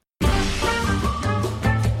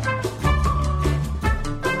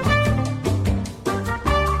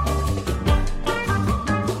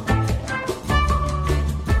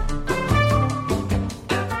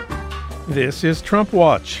This is Trump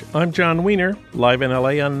Watch. I'm John Wiener, live in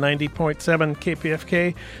LA on 90.7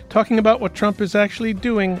 KPFK, talking about what Trump is actually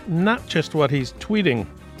doing, not just what he's tweeting.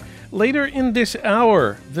 Later in this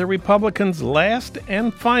hour, the Republicans' last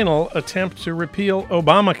and final attempt to repeal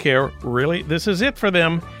Obamacare. Really, this is it for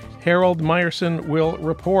them. Harold Meyerson will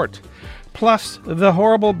report. Plus, the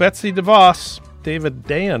horrible Betsy DeVos. David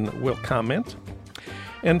Dayen will comment.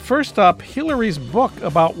 And first up, Hillary's book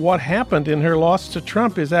about what happened in her loss to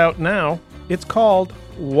Trump is out now. It's called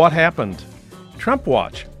What Happened? Trump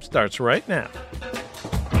Watch starts right now.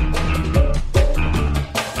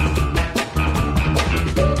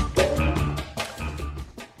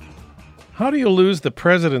 How do you lose the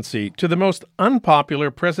presidency to the most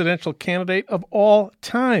unpopular presidential candidate of all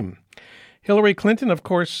time? Hillary Clinton, of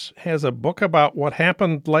course, has a book about what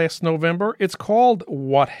happened last November. It's called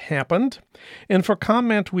What Happened. And for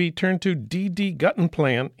comment, we turn to D.D.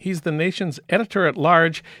 Guttenplan. He's the nation's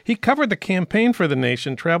editor-at-large. He covered the campaign for the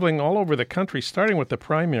nation, traveling all over the country, starting with the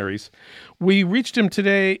primaries. We reached him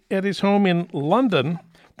today at his home in London.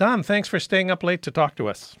 Don, thanks for staying up late to talk to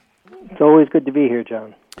us. It's always good to be here,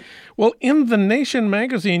 John. Well, in The Nation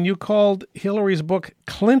magazine, you called Hillary's book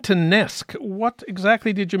Clinton-esque. What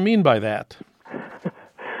exactly did you mean by that?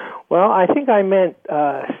 Well, I think I meant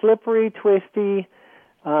slippery, twisty,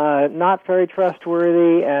 not very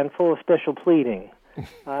trustworthy, and full of special pleading.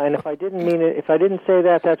 And if I didn't mean it, if I didn't say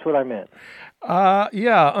that, that's what I meant.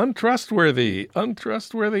 Yeah, untrustworthy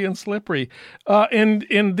and slippery.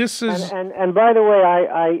 And this is... And by the way,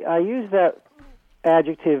 I use that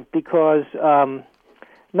adjective because...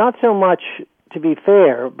 not so much, to be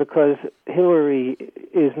fair, because Hillary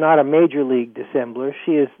is not a major league dissembler.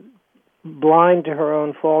 She is blind to her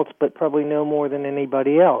own faults, but probably no more than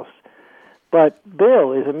anybody else. But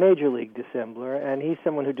Bill is a major league dissembler, and he's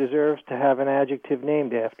someone who deserves to have an adjective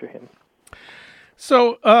named after him.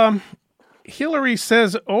 So Hillary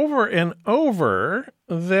says over and over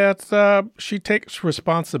that she takes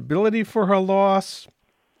responsibility for her loss.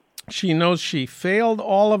 She knows she failed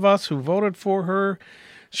all of us who voted for her.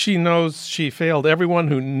 She knows she failed everyone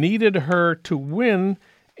who needed her to win,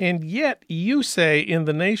 and yet you say in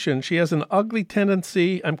The Nation she has an ugly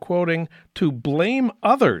tendency, I'm quoting, to blame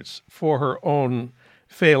others for her own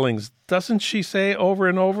failings. Doesn't she say over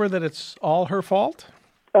and over that it's all her fault?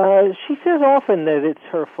 She says often that it's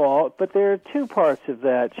her fault, but there are two parts of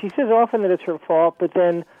that. She says often that it's her fault, but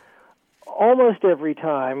then almost every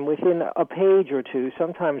time, within a page or two,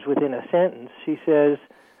 sometimes within a sentence, she says,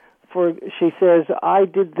 I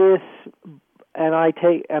did this, and I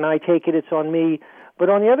take it, it's on me. But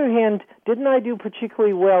on the other hand, didn't I do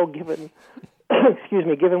particularly well given,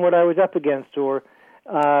 given what I was up against? Or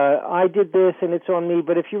I did this, and it's on me.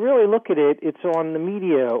 But if you really look at it, it's on the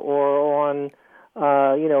media, or on,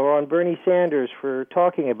 or on Bernie Sanders for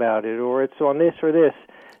talking about it, or it's on this or this.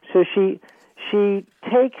 So she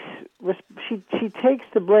takes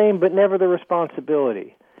the blame, but never the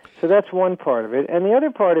responsibility. So that's one part of it. And the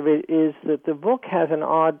other part of it is that the book has an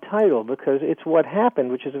odd title because it's What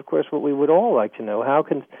Happened, which is, of course, what we would all like to know.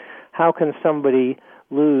 How can somebody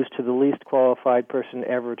lose to the least qualified person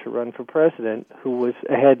ever to run for president who was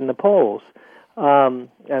ahead in the polls,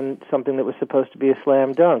 and something that was supposed to be a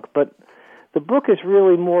slam dunk? But the book is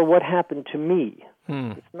really more what happened to me.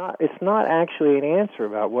 It's not actually an answer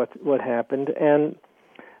about what happened. And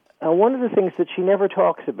one of the things that she never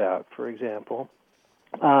talks about, for example,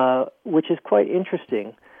 which is quite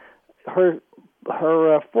interesting, her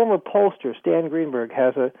former pollster Stan Greenberg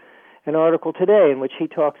has an article today in which he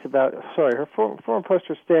talks about. Her former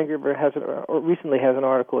pollster Stan Greenberg recently has an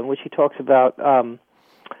article in which he talks about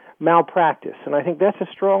malpractice, and I think that's a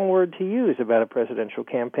strong word to use about a presidential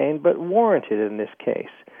campaign, but warranted in this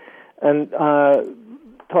case. And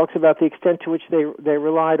talks about the extent to which they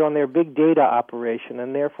relied on their big data operation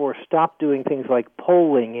and therefore stopped doing things like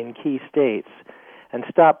polling in key states and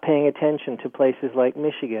stopped paying attention to places like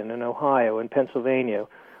Michigan and Ohio and Pennsylvania,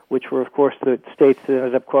 which were, of course, the states that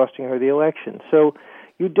ended up costing her the election. So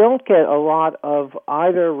you don't get a lot of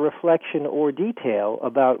either reflection or detail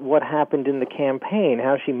about what happened in the campaign,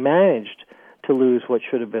 how she managed to lose what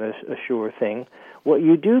should have been a sure thing. What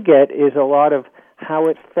you do get is a lot of how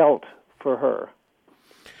it felt for her.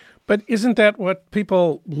 But isn't that what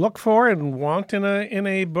people look for and want in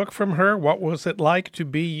a book from her? What was it like to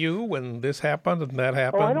be you when this happened and that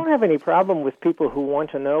happened? Oh, I don't have any problem with people who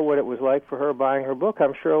want to know what it was like for her buying her book.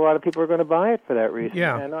 I'm sure a lot of people are going to buy it for that reason.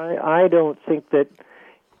 Yeah. And I don't think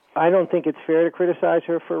it's fair to criticize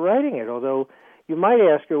her for writing it, although you might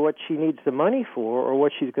ask her what she needs the money for or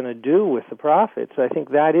what she's going to do with the profits. I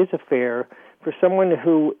think that is a fair for someone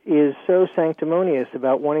who is so sanctimonious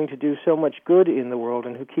about wanting to do so much good in the world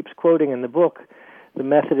and who keeps quoting in the book the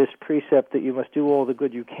Methodist precept that you must do all the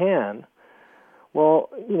good you can, well,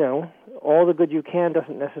 all the good you can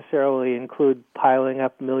doesn't necessarily include piling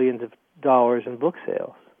up millions of dollars in book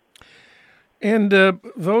sales. And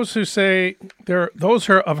those who say,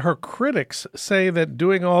 of her critics say that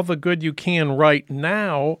doing all the good you can right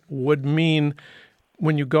now would mean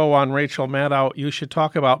when you go on Rachel Maddow, you should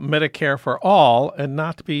talk about Medicare for all and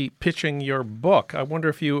not be pitching your book. I wonder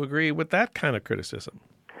if you agree with that kind of criticism.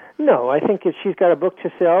 No, I think if she's got a book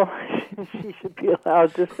to sell, she should be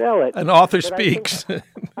allowed to sell it. An author speaks.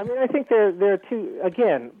 I think there are two,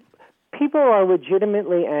 again, people are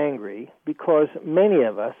legitimately angry because many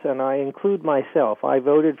of us, and I include myself, I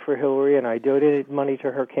voted for Hillary and I donated money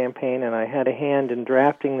to her campaign and I had a hand in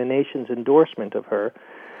drafting the nation's endorsement of her.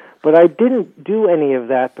 But I didn't do any of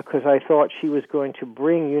that because I thought she was going to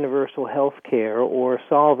bring universal health care or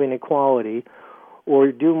solve inequality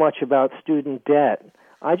or do much about student debt.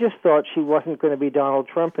 I just thought she wasn't going to be Donald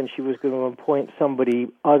Trump and she was going to appoint somebody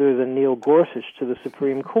other than Neil Gorsuch to the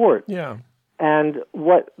Supreme Court. Yeah. And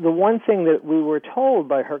the one thing that we were told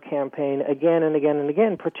by her campaign again and again and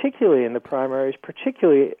again, particularly in the primaries,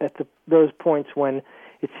 particularly at those points when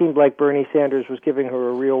it seemed like Bernie Sanders was giving her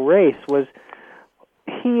a real race, was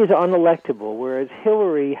he is unelectable, whereas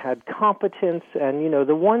Hillary had competence. And,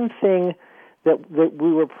 the one thing that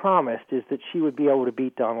we were promised is that she would be able to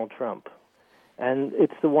beat Donald Trump. And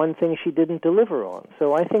it's the one thing she didn't deliver on.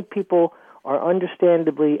 So I think people are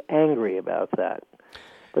understandably angry about that.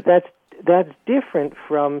 But that's different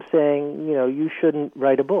from saying, you shouldn't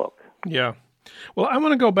write a book. Yeah. Well, I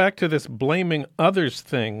want to go back to this blaming others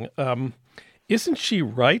thing. Isn't she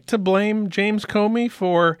right to blame James Comey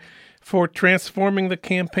for transforming the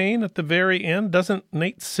campaign at the very end? Doesn't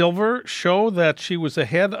Nate Silver show that she was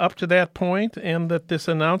ahead up to that point and that this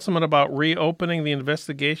announcement about reopening the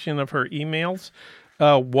investigation of her emails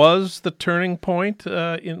was the turning point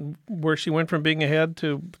in where she went from being ahead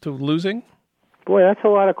to losing? Boy, that's a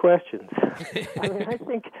lot of questions. I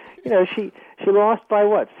think, she lost by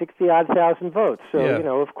 60-odd thousand votes. So, yeah.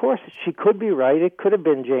 Of course, she could be right. It could have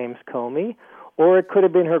been James Comey, or it could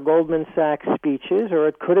have been her Goldman Sachs speeches, or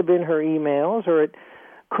it could have been her emails, or it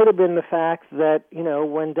could have been the fact that,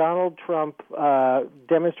 when Donald Trump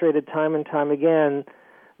demonstrated time and time again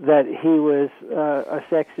that he was a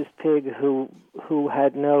sexist pig who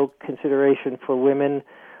had no consideration for women,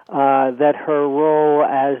 that her role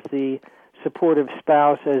as the supportive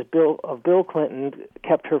spouse of Bill Clinton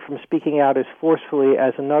kept her from speaking out as forcefully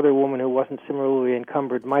as another woman who wasn't similarly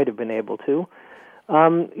encumbered might have been able to.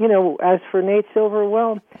 As for Nate Silver,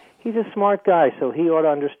 well, he's a smart guy, so he ought to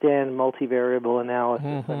understand multivariable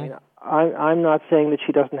analysis. Mm-hmm. I'm not saying that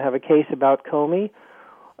she doesn't have a case about Comey.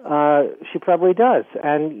 She probably does.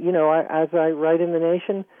 And, as I write in The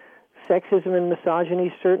Nation, sexism and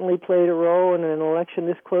misogyny certainly played a role in an election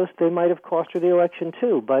this close. They might have cost her the election,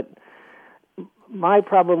 too. But my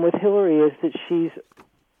problem with Hillary is that she's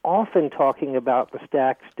often talking about the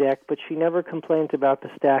stacked deck, but she never complains about the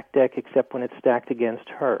stacked deck except when it's stacked against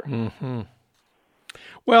her. Mm-hmm.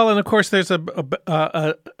 Well, and of course, there's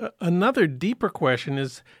another deeper question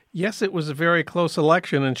is, yes, it was a very close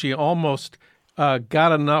election, and she almost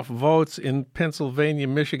got enough votes in Pennsylvania,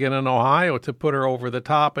 Michigan, and Ohio to put her over the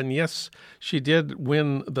top. And yes, she did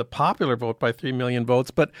win the popular vote by 3 million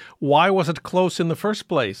votes, but why was it close in the first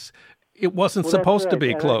place? It wasn't supposed to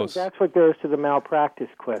be close. That's what goes to the malpractice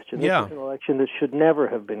question. This is an election that should never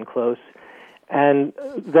have been close. And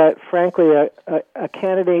that, frankly, a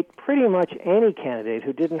candidate, pretty much any candidate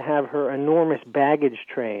who didn't have her enormous baggage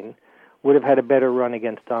train would have had a better run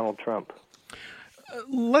against Donald Trump.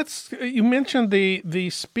 You mentioned the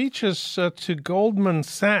speeches to Goldman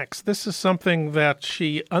Sachs. This is something that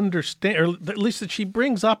she understands, or at least that she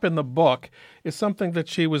brings up in the book, is something that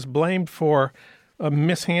she was blamed for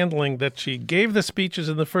mishandling, that she gave the speeches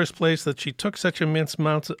in the first place, that she took such immense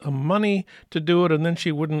amounts of money to do it, and then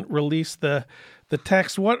she wouldn't release the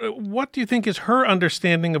text. What do you think is her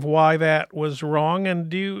understanding of why that was wrong,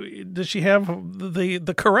 and does she have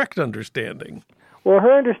the correct understanding? Well,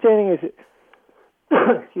 her understanding is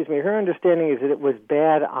her understanding is that it was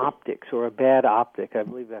bad optics or a bad optic. I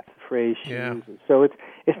believe that's the phrase she uses. So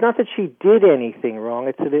it's not that she did anything wrong.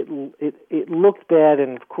 It's that it looked bad,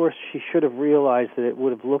 and of course she should have realized that it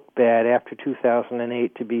would have looked bad after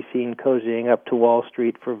 2008 to be seen cozying up to Wall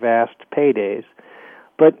Street for vast paydays.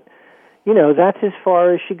 But that's as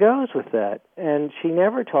far as she goes with that, and she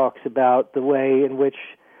never talks about the way in which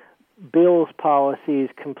Bill's policies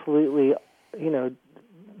completely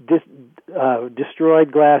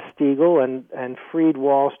destroyed Glass-Steagall and freed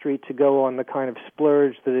Wall Street to go on the kind of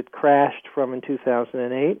splurge that it crashed from in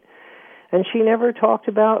 2008. And she never talked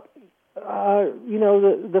about,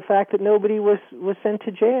 the fact that nobody was sent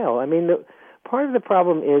to jail. I mean, part of the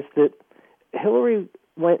problem is that Hillary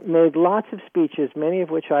made lots of speeches, many of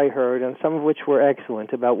which I heard, and some of which were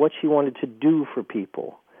excellent, about what she wanted to do for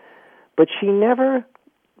people. But she never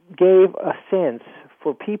gave a sense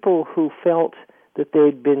for people who felt that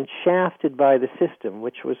they'd been shafted by the system,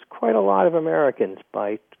 which was quite a lot of Americans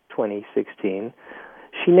by 2016.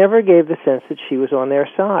 She never gave the sense that she was on their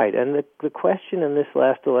side. And the question in this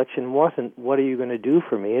last election wasn't, what are you going to do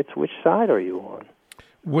for me? It's, which side are you on?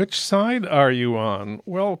 Which side are you on?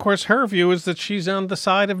 Well, of course, her view is that she's on the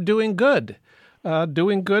side of doing good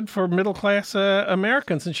for middle-class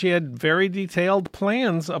Americans. And she had very detailed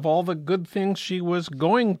plans of all the good things she was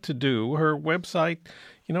going to do. Her website,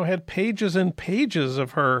 had pages and pages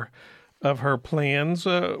of her plans.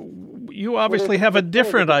 You obviously have a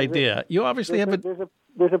different idea. You obviously have a...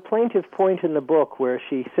 There's a plaintive point in the book where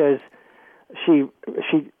she says she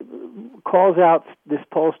calls out this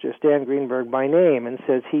pollster Stan Greenberg by name and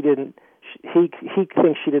says he thinks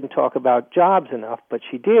she didn't talk about jobs enough, but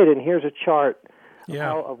she did. And here's a chart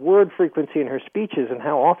of word frequency in her speeches and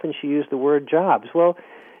how often she used the word jobs. Well,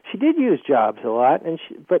 she did use jobs a lot,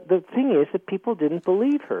 but the thing is that people didn't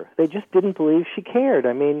believe her. They just didn't believe she cared.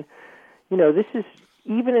 I mean, this is,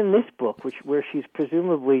 even in this book, where she's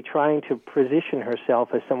presumably trying to position herself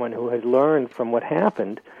as someone who has learned from what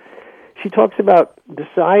happened, she talks about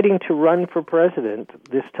deciding to run for president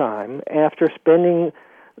this time after spending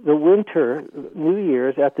the winter, New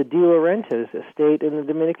Year's, at the De Laurentiis estate in the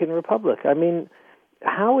Dominican Republic. I mean,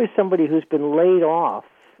 how is somebody who's been laid off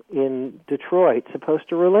in Detroit supposed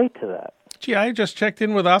to relate to that? Gee, I just checked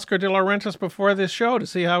in with Oscar De Laurentiis before this show to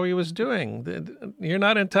see how he was doing. You're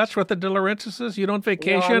not in touch with the De Laurentiises? You don't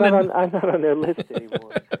vacation? No, I'm not on their list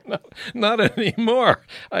anymore. No, not anymore.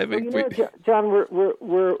 I think John,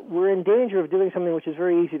 we're in danger of doing something which is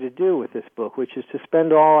very easy to do with this book, which is to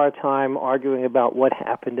spend all our time arguing about what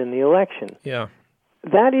happened in the election. Yeah.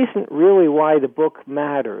 That isn't really why the book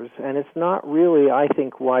matters, and it's not really, I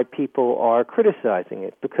think, why people are criticizing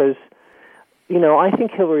it, because I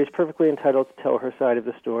think Hillary is perfectly entitled to tell her side of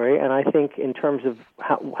the story, and I think in terms of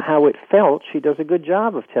how it felt, she does a good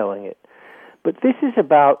job of telling it. But this is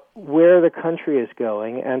about where the country is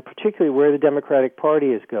going, and particularly where the Democratic Party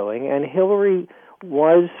is going, and Hillary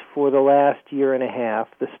was, for the last year and a half,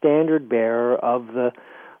 the standard bearer of the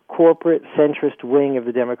corporate centrist wing of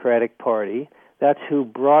the Democratic Party. That's who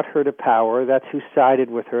brought her to power. That's who sided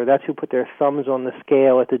with her. That's who put their thumbs on the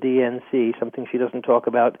scale at the DNC, something she doesn't talk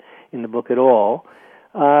about in the book at all.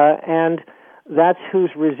 And that's who's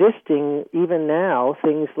resisting, even now,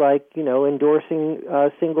 things like, endorsing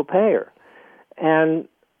single payer. And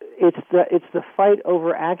it's the fight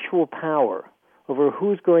over actual power, over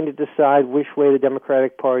who's going to decide which way the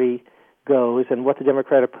Democratic Party goes and what the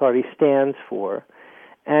Democratic Party stands for.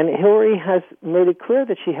 And Hillary has made it clear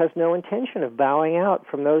that she has no intention of bowing out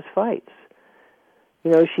from those fights.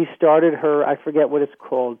 She started her, I forget what it's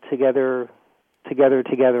called, Together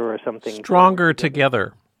or something. Stronger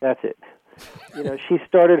Together. That's it. She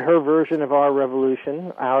started her version of our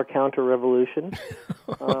revolution, our counter-revolution.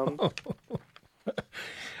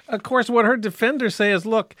 Of course, what her defenders say is,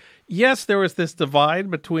 look, yes, there was this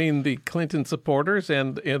divide between the Clinton supporters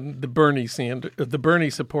and the Bernie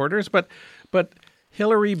supporters, but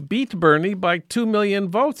Hillary beat Bernie by 2 million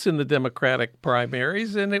votes in the Democratic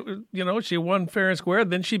primaries, and she won fair and square.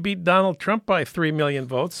 Then she beat Donald Trump by 3 million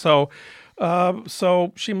votes. So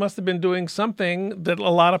she must have been doing something that a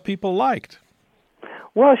lot of people liked.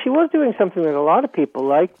 Well, she was doing something that a lot of people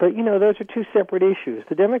liked, but those are two separate issues.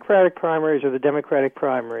 The Democratic primaries are the Democratic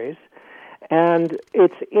primaries, and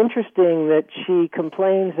it's interesting that she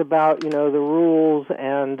complains about the rules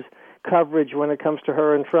and coverage when it comes to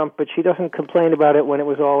her and Trump, but she doesn't complain about it when it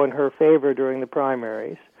was all in her favor during the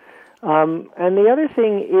primaries. And the other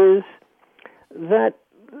thing is that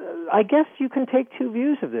I guess you can take two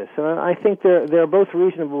views of this, and I think they're both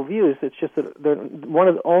reasonable views. It's just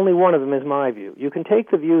that only one of them is my view. You can take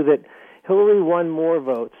the view that Hillary won more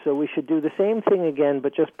votes, so we should do the same thing again,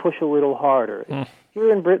 but just push a little harder.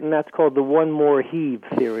 Here in Britain, that's called the one more heave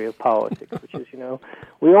theory of politics, which is,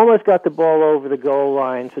 we almost got the ball over the goal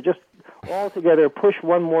line, so just all together push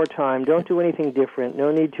one more time. Don't do anything different.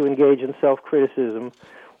 No need to engage in self-criticism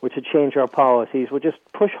or to change our policies. We'll just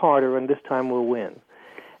push harder, and this time we'll win.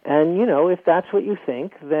 And, if that's what you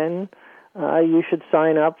think, then you should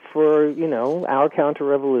sign up for, our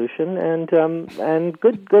counter-revolution, and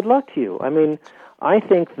good luck to you. I mean, I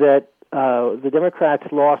think that the Democrats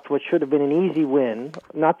lost what should have been an easy win,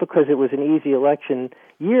 not because it was an easy election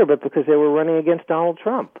year, but because they were running against Donald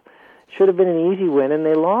Trump. It should have been an easy win, and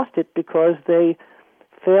they lost it because they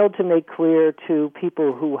failed to make clear to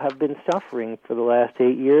people who have been suffering for the last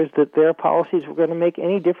 8 years that their policies were going to make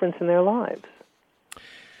any difference in their lives.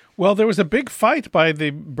 Well, there was a big fight by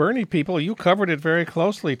the Bernie people. You covered it very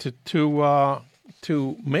closely to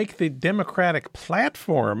make the Democratic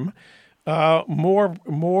platform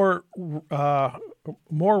more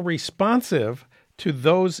responsive to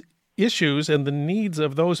those issues and the needs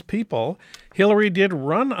of those people. Hillary did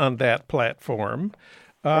run on that platform.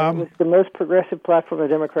 It was the most progressive platform the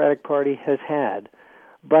Democratic Party has had.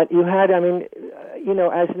 But you had,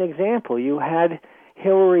 as an example, you had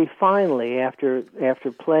Hillary finally, after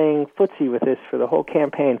playing footsie with this for the whole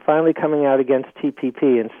campaign, finally coming out against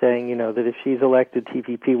TPP and saying, that if she's elected,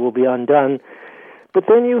 TPP will be undone. But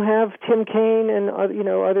then you have Tim Kaine and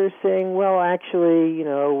others saying, well, actually,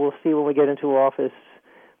 we'll see when we get into office.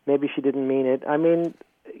 Maybe she didn't mean it. I mean,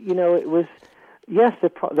 it was, yes,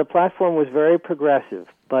 the platform was very progressive,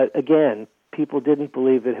 but again, people didn't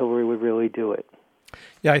believe that Hillary would really do it.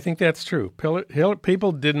 Yeah, I think that's true.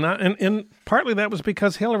 People did not, and partly that was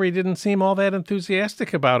because Hillary didn't seem all that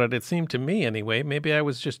enthusiastic about it, it seemed to me anyway. Maybe I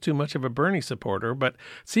was just too much of a Bernie supporter, but it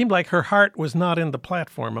seemed like her heart was not in the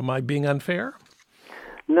platform. Am I being unfair?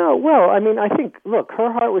 No, well, I think, look,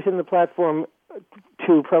 her heart was in the platform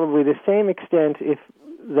to probably the same extent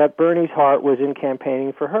that Bernie's heart was in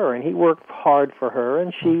campaigning for her, and he worked hard for her,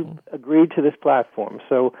 and she agreed to this platform.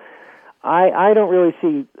 So I don't really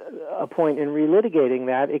see a point in relitigating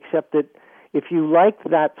that, except that if you liked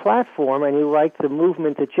that platform and you liked the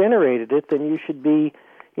movement that generated it, then you should be,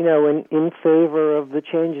 in favor of the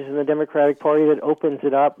changes in the Democratic Party that opens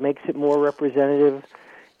it up, makes it more representative,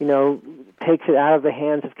 takes it out of the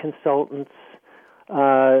hands of consultants,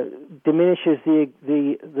 diminishes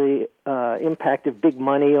the impact of big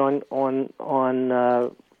money on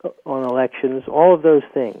elections, all of those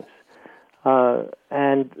things.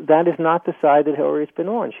 And that is not the side that Hillary's been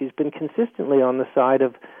on. She's been consistently on the side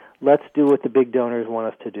of let's do what the big donors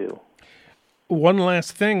want us to do. One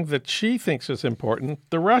last thing that she thinks is important,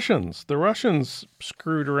 the Russians. The Russians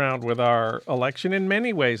screwed around with our election in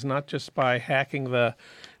many ways, not just by hacking the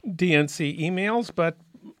DNC emails, but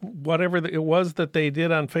whatever it was that they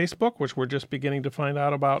did on Facebook, which we're just beginning to find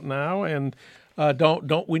out about now. And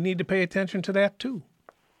don't we need to pay attention to that too?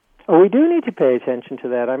 Oh, we do need to pay attention to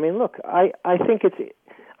that. I mean, look, I think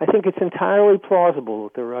it's entirely plausible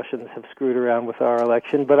that the Russians have screwed around with our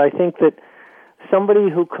election, but I think that somebody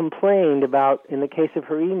who complained about, in the case of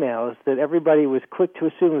her emails, that everybody was quick to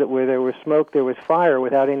assume that where there was smoke, there was fire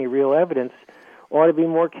without any real evidence, ought to be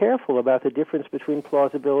more careful about the difference between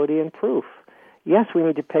plausibility and proof. Yes, we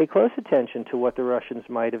need to pay close attention to what the Russians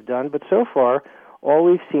might have done, but so far, all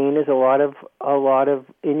we've seen is a lot of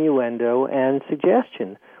innuendo and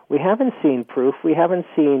suggestion. We haven't seen proof. We haven't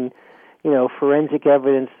seen, forensic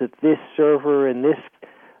evidence that this server in this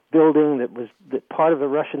building that part of the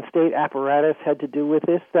Russian state apparatus had to do with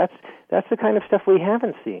this. That's the kind of stuff we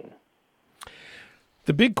haven't seen.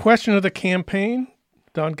 The big question of the campaign,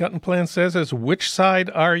 Don Guttenplan says, is which side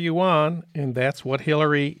are you on? And that's what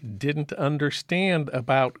Hillary didn't understand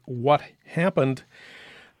about what happened.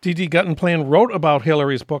 D.D. Guttenplan wrote about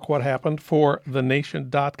Hillary's book, What Happened, for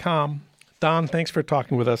TheNation.com. Don, thanks for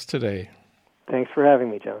talking with us today. Thanks for having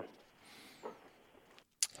me, John.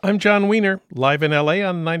 I'm John Wiener, live in L.A.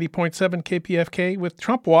 on 90.7 KPFK with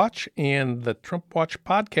Trump Watch and the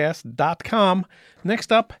TrumpWatchPodcast.com.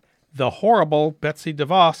 Next up, the horrible Betsy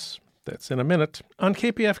DeVos. That's in a minute on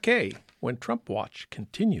KPFK when Trump Watch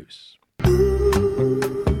continues.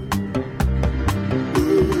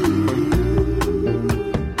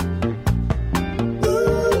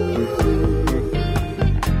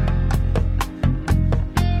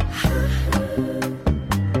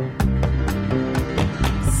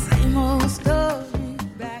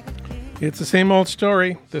 It's the same old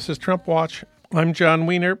story. This is Trump Watch. I'm John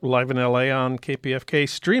Wiener, live in L.A. on KPFK,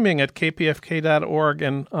 streaming at kpfk.org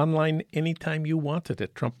and online anytime you want it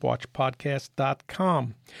at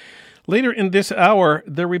TrumpWatchPodcast.com. Later in this hour,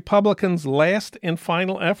 the Republicans' last and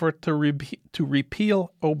final effort to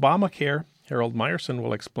repeal Obamacare. Harold Meyerson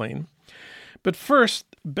will explain. But first,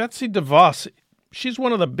 Betsy DeVos, she's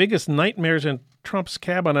one of the biggest nightmares in Trump's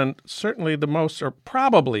cabinet and certainly the most, or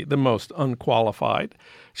probably the most unqualified.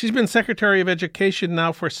 She's been Secretary of Education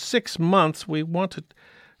now for 6 months. We want to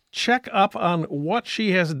check up on what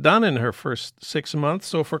she has done in her first 6 months.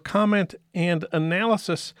 So for comment and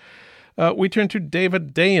analysis, We turn to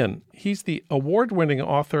David Dayen. He's the award-winning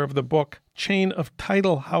author of the book Chain of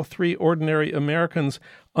Title: How Three Ordinary Americans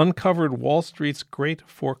Uncovered Wall Street's Great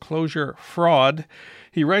Foreclosure Fraud.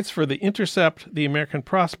 He writes for The Intercept, The American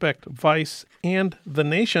Prospect, Vice, and The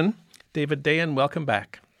Nation. David Dayen, welcome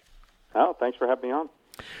back. Oh, thanks for having me on.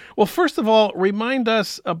 Well, first of all, remind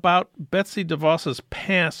us about Betsy DeVos's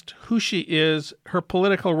past, who she is, her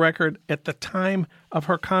political record at the time of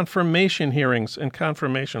her confirmation hearings and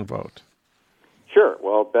confirmation vote. Sure.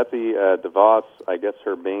 Well, Betsy DeVos, I guess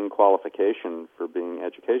her main qualification for being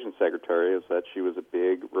education secretary is that she was a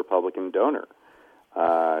big Republican donor.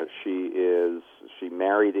 She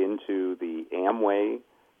married into the Amway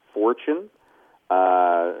fortune.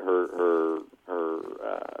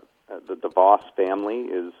 The DeVos family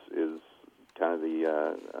is kind of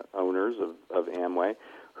the owners of Amway.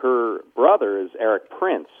 Her brother is Eric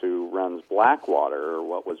Prince, who runs Blackwater, or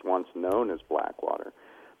what was once known as Blackwater.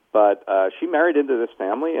 But she married into this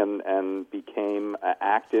family and became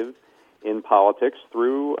active in politics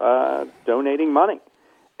through donating money,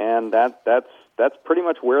 and that's pretty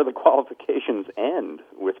much where the qualifications end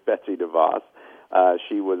with Betsy DeVos.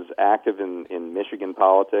 She was active in Michigan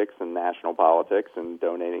politics and national politics and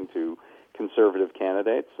donating to conservative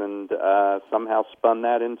candidates, and somehow spun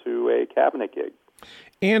that into a cabinet gig.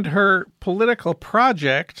 And her political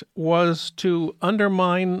project was to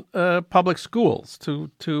undermine public schools,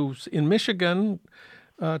 to in Michigan,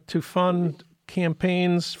 to fund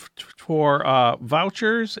campaigns for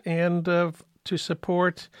vouchers and to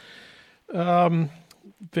support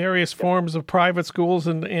various forms of private schools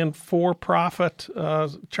and for-profit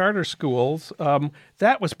charter schools.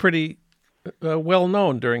 That was pretty well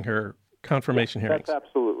known during her confirmation hearings. That's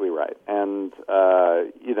absolutely right. And,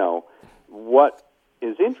 what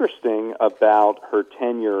is interesting about her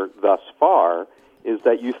tenure thus far is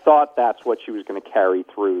that you thought that's what she was going to carry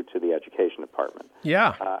through to the education department.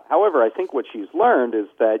 Yeah. However, I think what she's learned is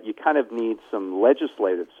that you kind of need some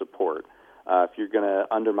legislative support if you're going to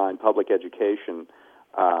undermine public education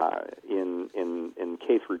in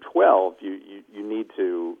K through 12. You need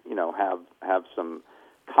to have some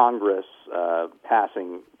Congress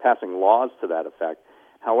passing laws to that effect.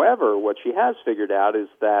 However, what she has figured out is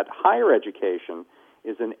that higher education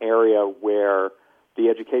is an area where the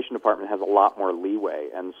education department has a lot more leeway,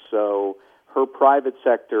 and so her private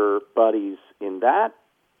sector buddies in that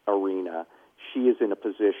arena, she is in a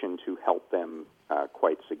position to help them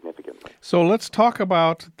quite significantly. So let's talk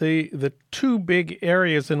about the two big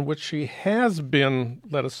areas in which she has been,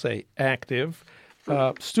 let us say, active,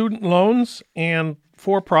 student loans and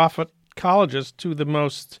for-profit colleges, two of the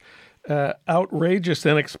most outrageous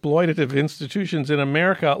and exploitative institutions in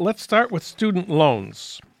America. Let's start with student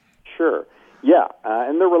loans. Sure. Yeah,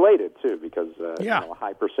 and they're related, too, because a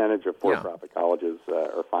high percentage of for-profit colleges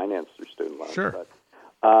are financed through student loans. Sure. But,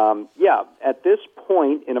 at this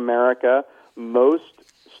point in America, most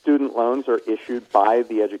student loans are issued by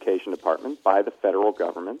the education department, by the federal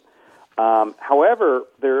government. However,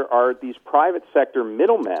 there are these private sector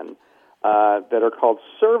middlemen that are called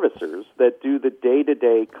servicers that do the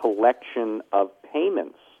day-to-day collection of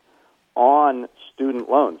payments on student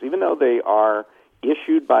loans. Even though they are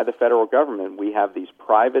issued by the federal government, we have these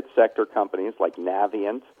private sector companies like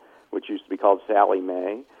Navient, which used to be called Sallie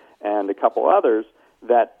Mae, and a couple others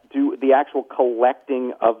that do the actual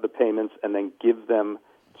collecting of the payments and then give them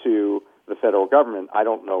to the federal government. I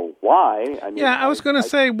don't know why. I was going to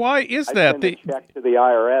say, why is that? I send a check to the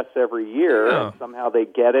IRS every year, and somehow they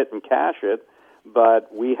get it and cash it,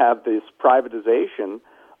 but we have this privatization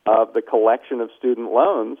of the collection of student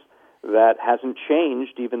loans that hasn't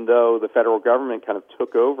changed, even though the federal government kind of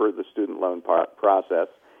took over the student loan process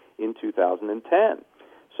in 2010.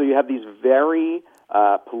 So you have these very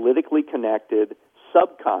politically connected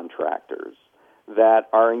subcontractors that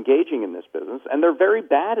are engaging in this business, and they're very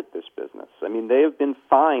bad at this business. I mean, they have been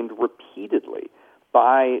fined repeatedly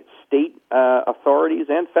by state authorities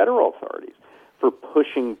and federal authorities for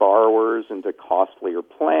pushing borrowers into costlier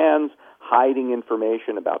plans, hiding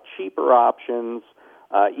information about cheaper options,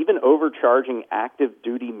 even overcharging active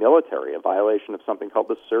duty military, a violation of something called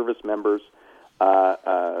the Service Members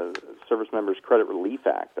Credit Relief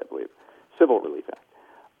Act, I believe, Civil Relief Act.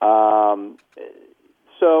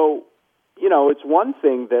 So, it's one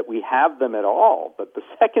thing that we have them at all, but the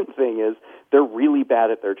second thing is they're really bad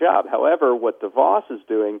at their job. However, what DeVos is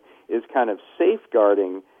doing is kind of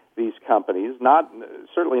safeguarding these companies,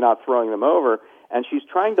 certainly not throwing them over, and she's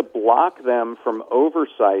trying to block them from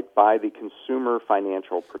oversight by the Consumer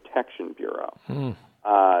Financial Protection Bureau.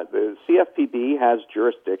 The CFPB has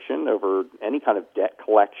jurisdiction over any kind of debt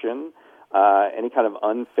collection, any kind of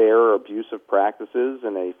unfair or abusive practices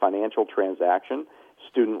in a financial transaction,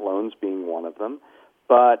 student loans being one of them.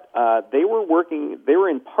 But they were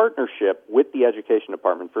in partnership with the Education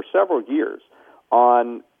Department for several years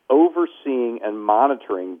on overseeing and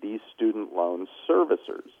monitoring these student loan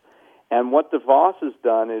servicers. And what DeVos has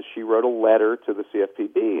done is she wrote a letter to the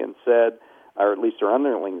CFPB and said, or at least her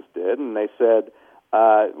underlings did, and they said,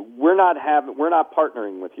 we're not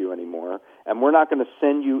partnering with you anymore, and we're not going to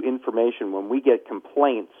send you information when we get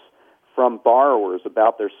complaints from borrowers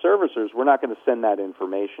about their servicers. We're not going to send that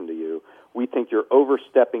information to you. We think you're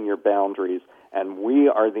overstepping your boundaries, and we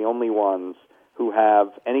are the only ones who have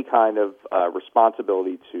any kind of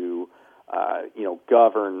responsibility to,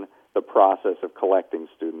 govern the process of collecting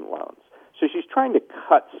student loans. So she's trying to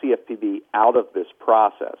cut CFPB out of this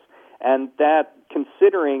process, and that,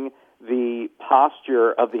 considering the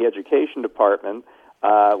posture of the Education Department,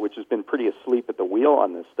 which has been pretty asleep at the wheel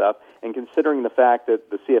on this stuff, and considering the fact that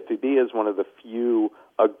the CFPB is one of the few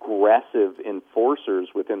aggressive enforcers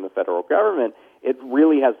within the federal government, it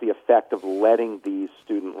really has the effect of letting these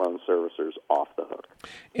student loan servicers off the hook.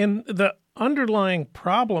 And the underlying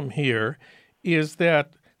problem here is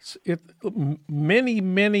that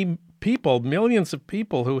many people, millions of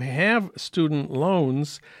people who have student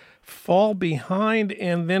loans, fall behind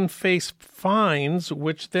and then face fines,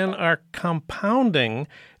 which then are compounding.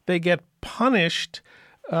 They get punished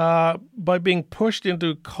by being pushed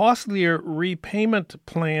into costlier repayment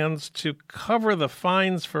plans to cover the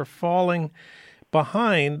fines for falling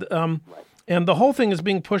behind. And the whole thing is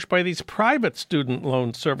being pushed by these private student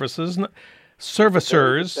loan servicers.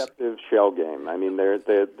 Very deceptive shell game. I mean,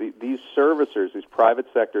 these servicers, these private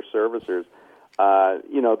sector servicers,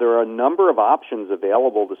 there are a number of options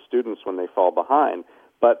available to students when they fall behind,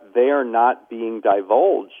 but they are not being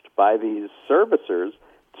divulged by these servicers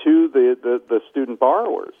to the student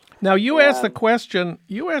borrowers. Now, you asked the question,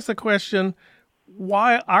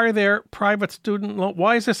 why are there private student loans?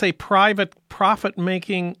 Why is this a private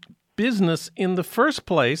profit-making business in the first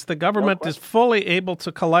place? The government is fully able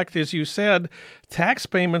to collect, as you said, tax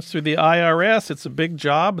payments through the IRS. It's a big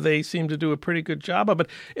job. They seem to do a pretty good job of it.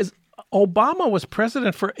 Obama was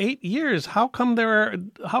president for 8 years. How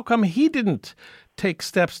come he didn't take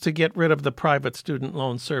steps to get rid of the private student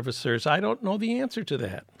loan servicers? I don't know the answer to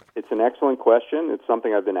that. It's an excellent question. It's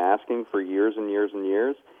something I've been asking for years and years and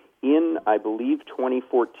years. In, I believe,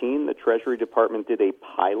 2014, the Treasury Department did a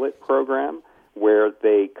pilot program where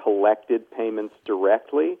they collected payments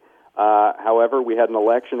directly. However, we had an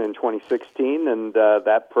election in 2016, and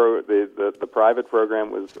the private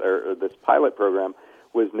program or this pilot program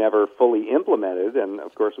was never fully implemented, and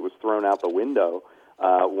of course it was thrown out the window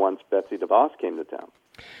once Betsy DeVos came to town.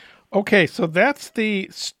 Okay, so that's the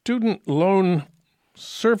student loan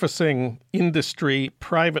servicing industry,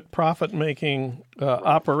 private profit-making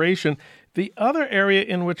operation. The other area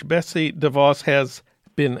in which Betsy DeVos has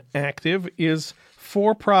been active is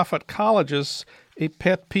for-profit colleges, a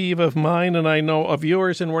pet peeve of mine and I know of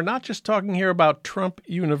yours. And we're not just talking here about Trump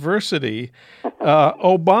University.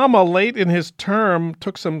 Obama, late in his term,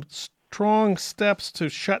 took some strong steps to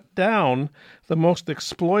shut down the most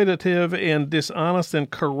exploitative and dishonest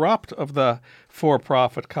and corrupt of the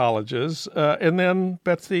for-profit colleges. And then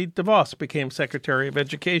Betsy DeVos became Secretary of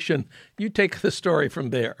Education. You take the story from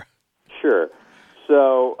there. Sure.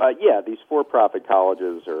 So, these for-profit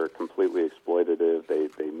colleges are completely exploitative.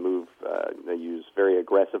 They use very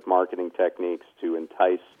aggressive marketing techniques to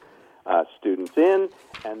entice students in,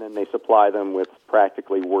 and then they supply them with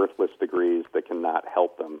practically worthless degrees that cannot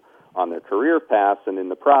help them on their career paths, and in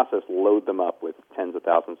the process load them up with tens of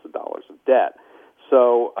thousands of dollars of debt.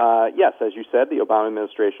 So, yes, as you said, the Obama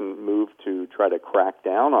administration moved to try to crack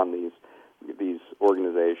down on these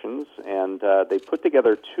organizations, and they put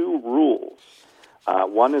together two rules.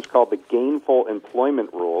 One is called the Gainful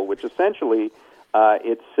Employment Rule, which essentially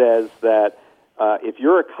it says that if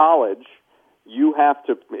you're a college, you have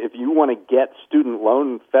to, if you want to get student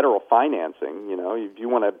loan federal financing, if you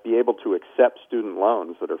want to be able to accept student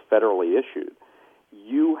loans that are federally issued,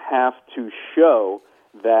 you have to show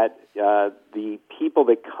that the people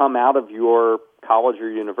that come out of your college or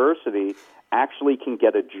university actually can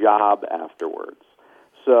get a job afterwards.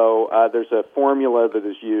 So there's a formula that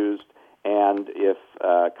is used, and if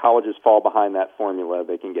colleges fall behind that formula,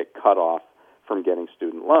 they can get cut off from getting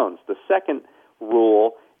student loans. The second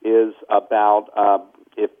rule is about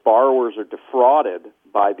if borrowers are defrauded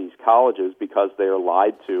by these colleges because they are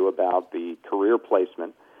lied to about the career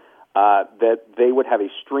placement, that they would have a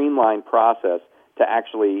streamlined process to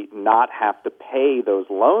actually not have to pay those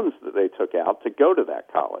loans that they took out to go to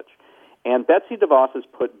that college. And Betsy DeVos has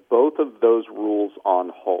put both of those rules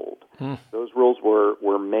on hold. Those rules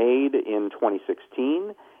were made in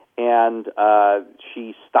 2016, and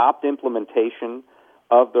she stopped implementation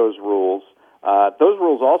of those rules. Those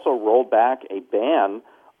rules also rolled back a ban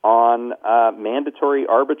on mandatory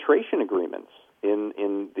arbitration agreements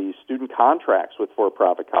in the student contracts with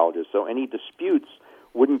for-profit colleges. So any disputes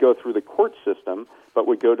wouldn't go through the court system, but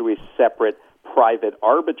would go to a separate private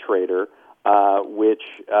arbitrator, which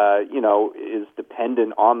is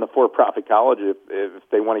dependent on the for-profit college if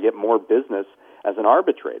they want to get more business as an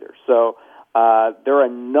arbitrator. So there are a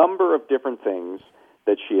number of different things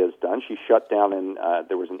that she has done. She shut down, and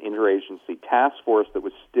there was an interagency task force that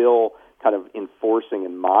was still kind of enforcing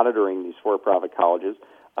and monitoring these for-profit colleges.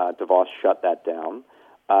 DeVos shut that down.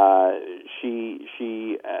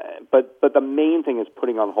 But the main thing is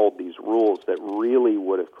putting on hold these rules that really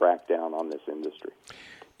would have cracked down on this industry.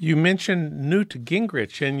 You mentioned Newt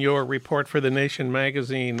Gingrich in your report for The Nation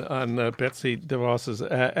magazine on Betsy DeVos's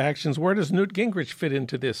actions. Where does Newt Gingrich fit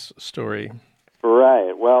into this story?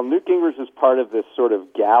 Right. Well, Newt Gingrich is part of this sort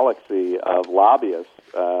of galaxy of lobbyists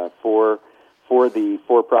for the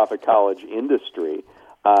for-profit college industry.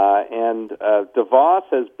 And DeVos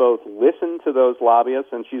has both listened to those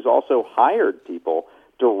lobbyists, and she's also hired people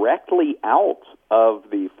directly out of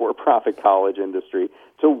the for-profit college industry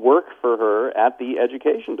to work for her at the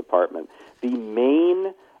education department. The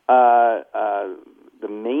main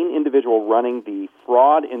individual running the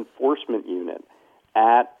fraud enforcement unit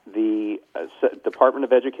at the Department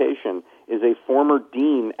of Education is a former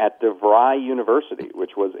dean at DeVry University,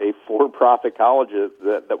 which was a for-profit college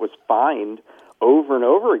that was fined over and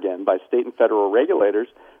over again by state and federal regulators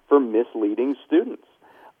for misleading students.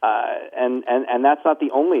 And that's not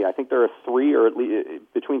the only. I think there are three, or at least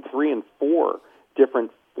between 3 and 4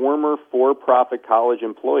 different former for-profit college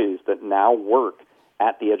employees that now work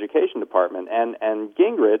at the education department. And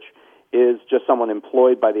Gingrich is just someone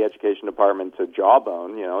employed by the education department to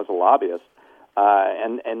jawbone, as a lobbyist.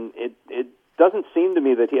 And it doesn't seem to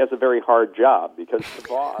me that he has a very hard job, because the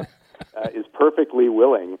boss is perfectly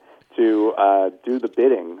willing to do the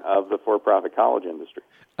bidding of the for-profit college industry.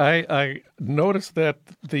 I noticed that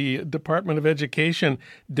the Department of Education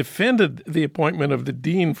defended the appointment of the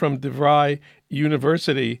dean from DeVry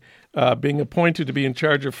University being appointed to be in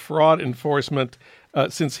charge of fraud enforcement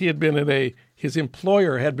since he had been his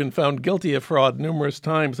employer had been found guilty of fraud numerous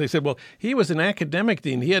times. They said, well, he was an academic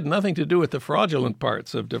dean. He had nothing to do with the fraudulent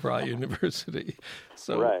parts of DeVry University.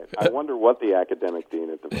 So, right. I wonder what the academic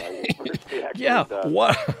dean at DeVry University actually does.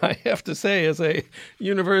 What I have to say, as a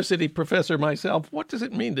university professor myself, what does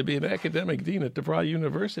it mean to be an academic dean at DeVry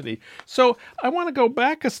University? So I want to go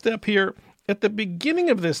back a step here. At the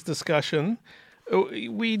beginning of this discussion,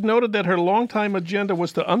 we noted that her longtime agenda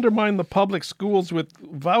was to undermine the public schools with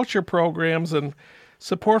voucher programs and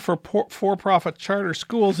support for-profit charter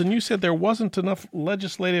schools, and you said there wasn't enough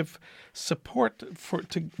legislative support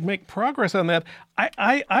to make progress on that.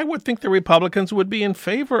 I would think the Republicans would be in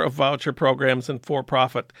favor of voucher programs and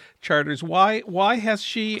for-profit charters. Why has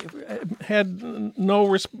she had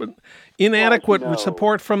no inadequate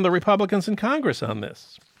support from the Republicans in Congress on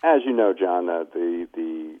this? As you know, John,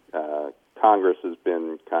 the Congress has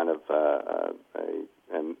been kind of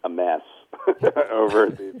a mess over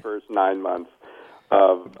the first 9 months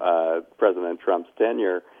of President Trump's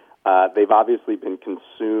tenure. They've obviously been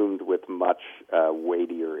consumed with much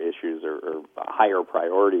weightier issues or higher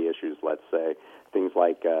priority issues, let's say, things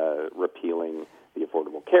like repealing the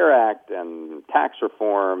Affordable Care Act and tax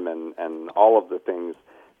reform and all of the things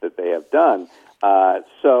that they have done.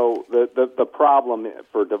 So the problem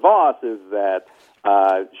for DeVos is that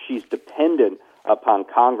she's dependent upon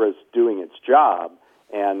Congress doing its job,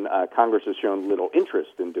 and Congress has shown little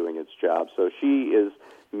interest in doing its job. So she is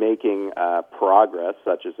making progress,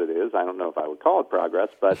 such as it is. I don't know if I would call it progress,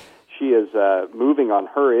 but she is moving on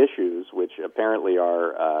her issues, which apparently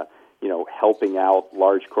are helping out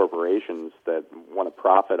large corporations that want to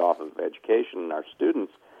profit off of education and our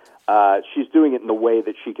students. She's doing it in the way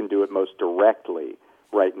that she can do it most directly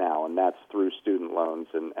right now, and that's through student loans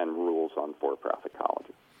and rules on for-profit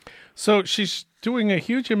colleges. So she's doing a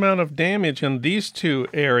huge amount of damage in these two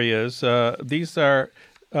areas. These are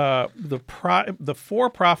the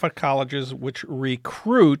for-profit colleges which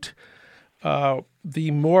recruit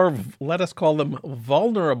the more, let us call them,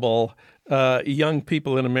 vulnerable young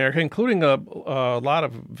people in America, including a lot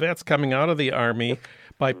of vets coming out of the Army,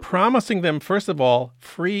 by promising them, first of all,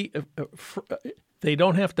 free they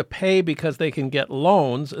don't have to pay because they can get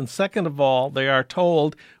loans. And second of all, they are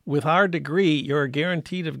told, with our degree, you're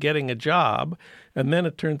guaranteed of getting a job. And then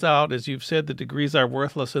it turns out, as you've said, the degrees are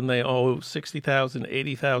worthless and they owe $60,000,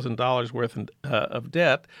 $80,000 worth of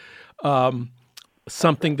debt.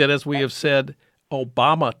 Something that, as we have said,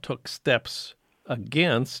 Obama took steps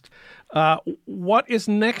against. What is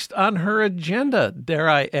next on her agenda, dare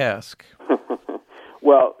I ask?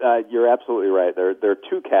 Well, you're absolutely right. There are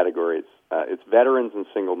two categories. It's veterans and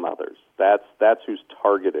single mothers. That's who's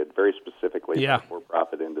targeted very specifically for the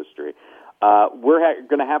for-profit industry. We're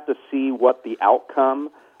going to have to see what the outcome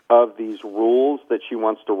of these rules that she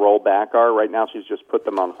wants to roll back are. Right now she's just put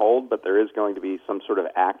them on hold, but there is going to be some sort of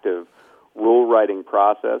active rule-writing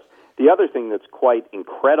process. The other thing that's quite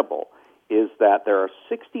incredible is that there are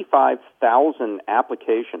 65,000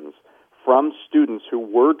 applications from students who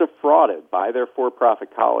were defrauded by their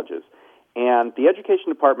for-profit colleges, and the Education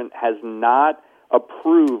Department has not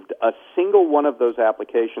approved a single one of those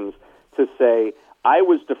applications to say, I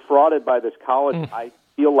was defrauded by this college, I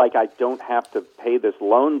feel like I don't have to pay this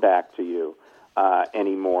loan back to you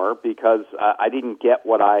anymore because I didn't get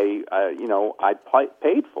what I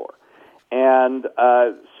paid for. And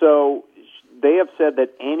so they have said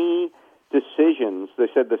that any decisions, they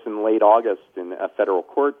said this in late August in a federal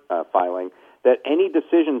court filing, that any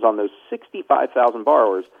decisions on those 65,000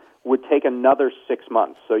 borrowers would take another 6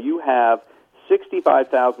 months. So you have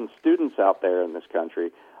 65,000 students out there in this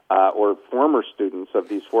country, or former students of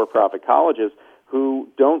these for-profit colleges, who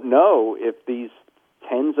don't know if these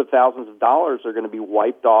tens of thousands of dollars are going to be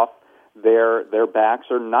wiped off their backs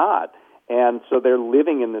or not. And so they're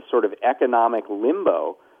living in this sort of economic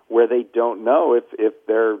limbo where they don't know if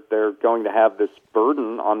they're going to have this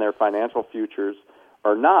burden on their financial futures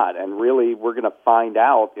or not. And really, we're going to find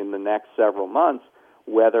out in the next several months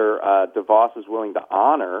whether DeVos is willing to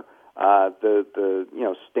honor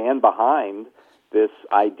stand behind this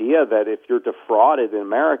idea that if you're defrauded in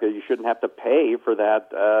America, you shouldn't have to pay for that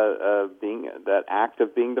that act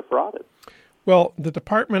of being defrauded. Well, the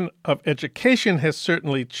Department of Education has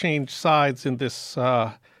certainly changed sides in this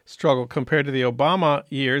struggle compared to the Obama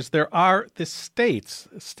years. There are the states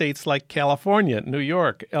like California, New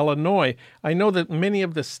York, Illinois. I know that many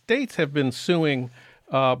of the states have been suing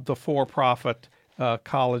the for-profit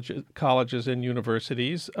colleges and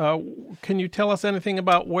universities. Can you tell us anything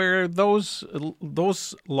about where those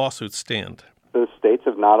lawsuits stand? The states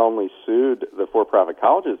have not only sued the for-profit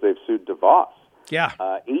colleges, they've sued DeVos. Yeah.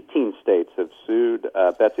 18 states have sued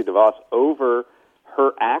Betsy DeVos over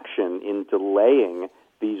her action in delaying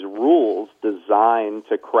these rules designed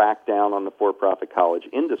to crack down on the for-profit college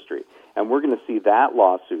industry. And we're going to see that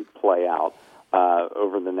lawsuit play out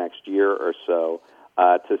over the next year or so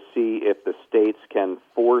to see if the states can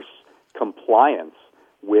force compliance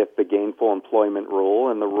with the gainful employment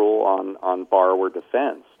rule and the rule on borrower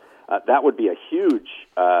defense. That would be a huge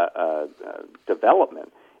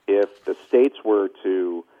development if the states were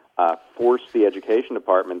to force the Education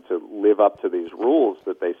Department to live up to these rules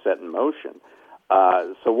that they set in motion.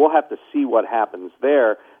 So we'll have to see what happens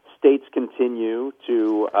there. States continue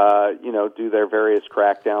to, do their various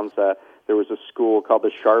crackdowns. There was a school called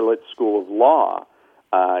the Charlotte School of Law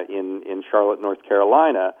in Charlotte, North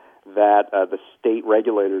Carolina, that the state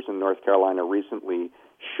regulators in North Carolina recently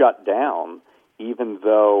shut down, even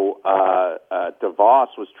though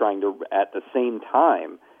DeVos was trying to, at the same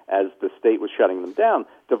time as the state was shutting them down,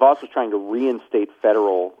 DeVos was trying to reinstate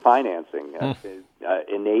federal financing,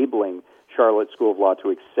 enabling Charlotte School of Law to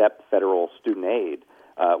accept federal student aid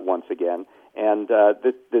once again. And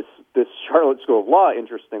this Charlotte School of Law,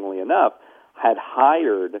 interestingly enough, had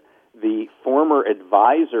hired the former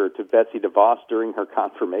advisor to Betsy DeVos during her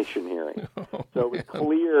confirmation hearing. So it was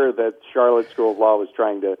clear that Charlotte School of Law was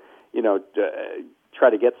trying to, try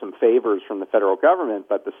to get some favors from the federal government,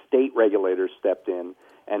 but the state regulators stepped in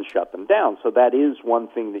and shut them down. So that is one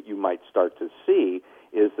thing that you might start to see,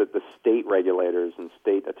 is that the state regulators and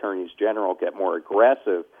state attorneys general get more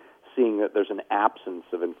aggressive, seeing that there's an absence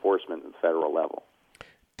of enforcement at the federal level.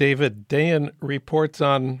 David Dayen reports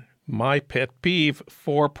on my pet peeve,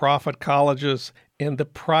 for-profit colleges and the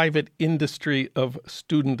private industry of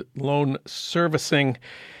student loan servicing.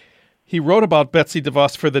 He wrote about Betsy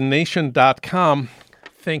DeVos for TheNation.com.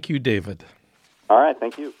 Thank you, David. All right,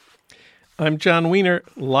 thank you. I'm John Wiener,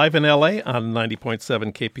 live in L.A. on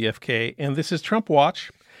 90.7 KPFK, and this is Trump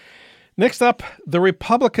Watch. Next up, the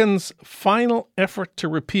Republicans' final effort to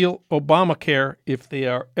repeal Obamacare. If they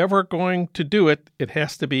are ever going to do it, it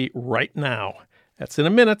has to be right now. That's in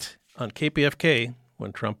a minute on KPFK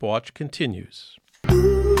when Trump Watch continues.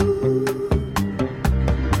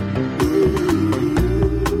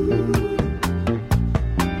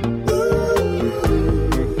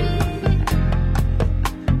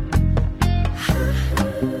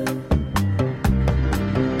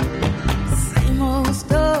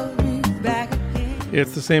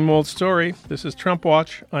 It's the same old story. This is Trump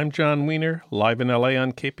Watch. I'm John Wiener, live in LA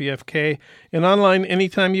on KPFK, and online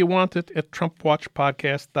anytime you want it at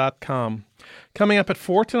TrumpWatchPodcast.com. Coming up at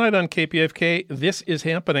 4 tonight on KPFK, This Is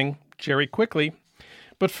Happening, Jerry Quickly.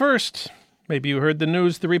 But first, maybe you heard the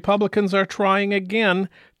news, the Republicans are trying again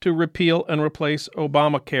to repeal and replace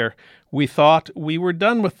Obamacare. We thought we were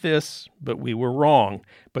done with this, but we were wrong.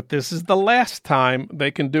 But this is the last time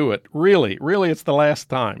they can do it. Really, it's the last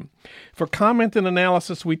time. For comment and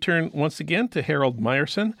analysis, we turn once again to Harold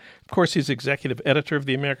Meyerson. Of course, he's executive editor of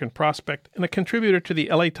the American Prospect and a contributor to the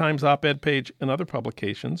LA Times op-ed page and other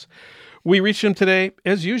publications. We reached him today,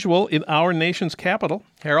 as usual, in our nation's capital.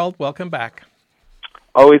 Harold, welcome back.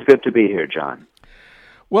 Always good to be here, John.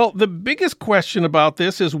 Well, the biggest question about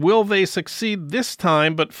this is, will they succeed this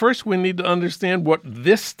time? But first, we need to understand what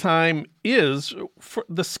this time is. For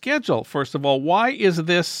the schedule, first of all, why is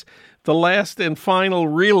this the last and final,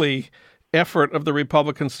 really, effort of the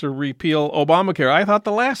Republicans to repeal Obamacare? I thought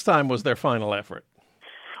the last time was their final effort.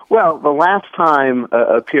 Well, the last time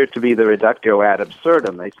appeared to be the reductio ad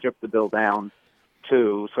absurdum. They stripped the bill down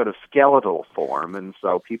to sort of skeletal form, and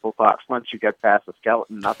so people thought once you get past the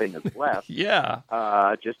skeleton, nothing is left. Yeah.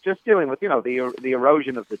 Just dealing with the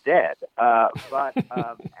erosion of the dead. But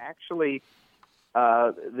actually,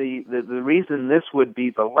 the reason this would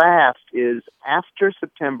be the last is after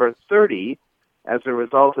September 30, as a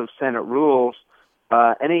result of Senate rules,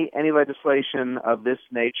 any legislation of this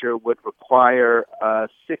nature would require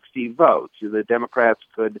 60 votes. The Democrats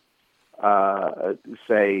could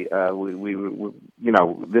say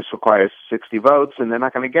this requires 60 votes, and they're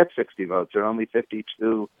not going to get 60 votes. There are only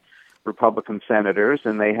 52 Republican senators,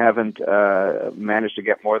 and they haven't managed to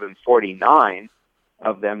get more than 49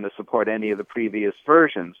 of them to support any of the previous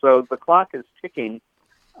versions. So the clock is ticking,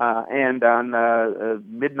 and on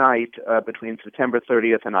midnight between September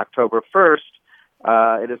 30th and October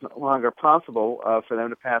 1st, it is no longer possible for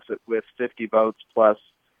them to pass it with 50 votes plus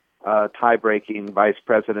tie-breaking Vice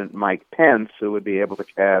President Mike Pence, who would be able to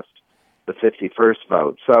cast the 51st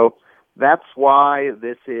vote. So that's why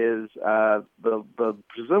this is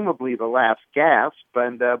presumably the last gasp,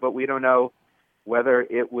 but we don't know whether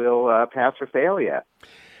it will pass or fail yet.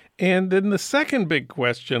 And then the second big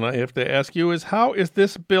question I have to ask you is, how is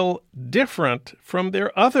this bill different from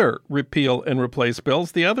their other repeal and replace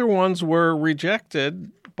bills? The other ones were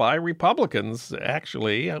rejected by Republicans,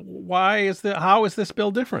 actually. How is this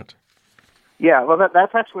bill different? Yeah, well,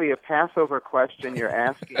 that's actually a Passover question you're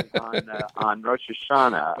asking on Rosh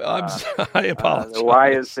Hashanah. I apologize.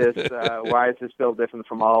 Why is this bill different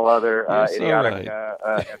from all other idiotic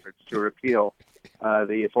efforts to repeal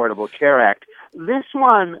the Affordable Care Act? This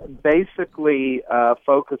one basically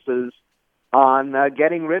focuses on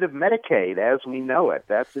getting rid of Medicaid as we know it.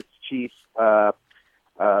 That's its chief.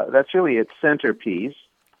 That's really its centerpiece.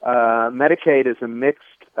 Medicaid is a mixed,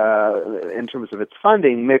 in terms of its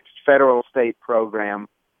funding, mixed federal-state program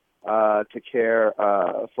to care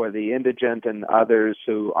for the indigent and others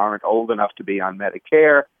who aren't old enough to be on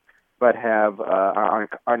Medicare, but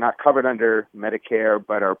are not covered under Medicare,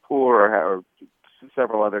 but are poor or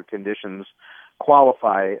several other conditions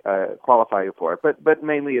qualify for it. But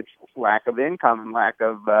mainly it's lack of income and lack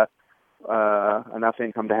of enough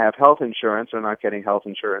income to have health insurance, or not getting health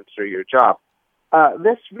insurance through your job.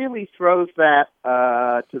 This really throws that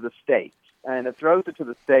to the states, and it throws it to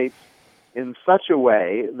the states in such a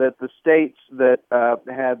way that the states that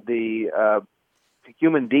had the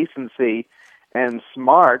human decency and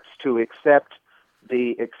smarts to accept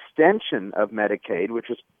the extension of Medicaid, which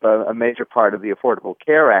was a major part of the Affordable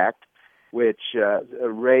Care Act, which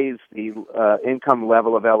raised the income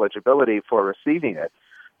level of eligibility for receiving it.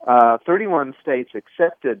 31 states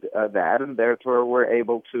accepted that, and therefore were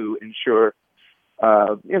able to ensure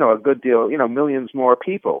a good deal, millions more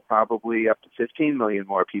people, probably up to 15 million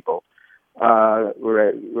more people,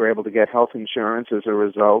 were able to get health insurance as a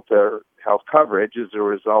result, or health coverage as a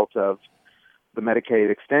result of the Medicaid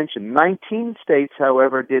extension. 19 states,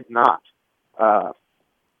 however, did not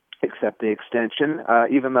accept the extension,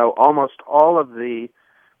 even though almost all of the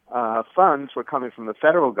funds were coming from the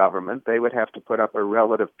federal government. They would have to put up a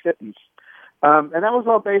relative pittance. And that was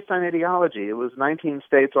all based on ideology. It was 19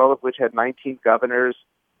 states, all of which had 19 governors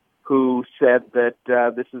who said that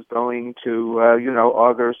this is going to,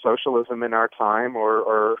 augur socialism in our time,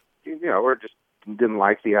 or just didn't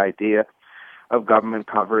like the idea of government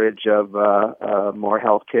coverage of more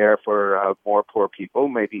health care for more poor people,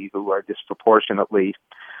 maybe who are disproportionately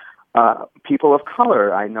people of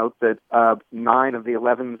color. I note that 9 of the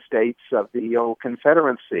 11 states of the old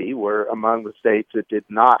Confederacy were among the states that did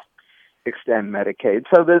not extend Medicaid.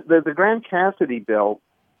 So the Graham-Cassidy bill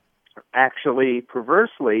actually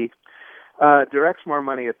perversely directs more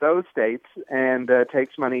money at those states and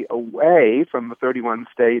takes money away from the 31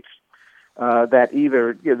 states that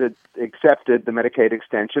either that accepted the Medicaid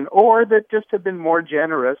extension or that just have been more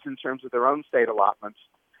generous in terms of their own state allotments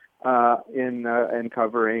in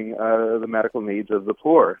covering the medical needs of the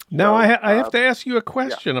poor. Now, I have to ask you a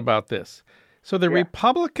question about this. So the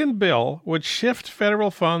Republican bill would shift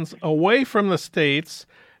federal funds away from the states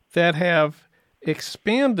that have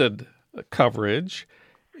expanded coverage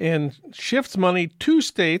and shifts money to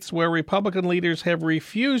states where Republican leaders have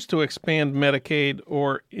refused to expand Medicaid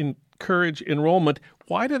or encourage enrollment.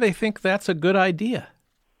 Why do they think that's a good idea?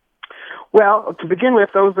 Well, to begin with,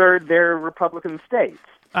 those are their Republican states.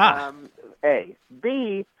 A.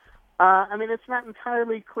 B, I mean, it's not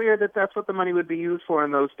entirely clear that that's what the money would be used for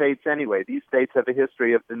in those states anyway. These states have a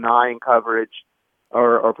history of denying coverage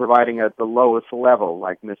or providing at the lowest level,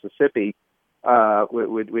 like Mississippi,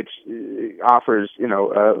 which offers,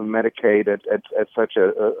 Medicaid at such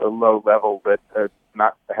a low level that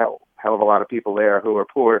not a hell of a lot of people there who are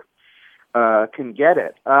poor can get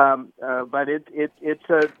it. But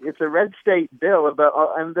it's a red state bill, but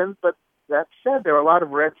that said, there are a lot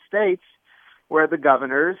of red states where the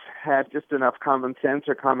governors had just enough common sense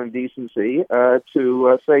or common decency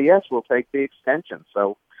to say, yes, we'll take the extension.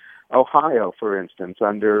 So Ohio, for instance,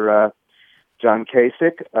 under John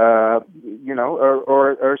Kasich,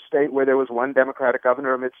 or a state where there was one Democratic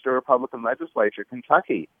governor amidst a Republican legislature,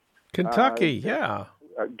 Kentucky. Democratic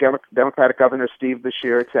Governor Steve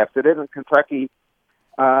Beshear accepted it, and Kentucky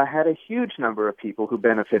had a huge number of people who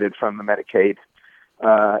benefited from the Medicaid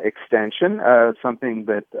extension, something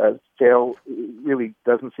that still really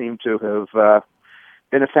doesn't seem to have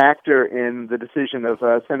been a factor in the decision of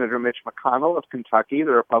Senator Mitch McConnell of Kentucky,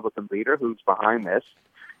 the Republican leader who's behind this,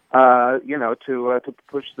 to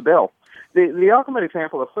push the bill. The ultimate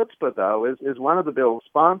example of chutzpah, though, is one of the bill's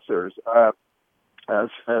sponsors,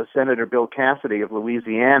 Senator Bill Cassidy of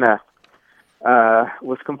Louisiana,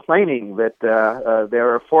 was complaining that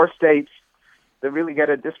there are 4 states that really get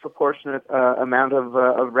a disproportionate amount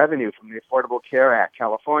of revenue from the Affordable Care Act: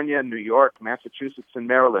 California, New York, Massachusetts, and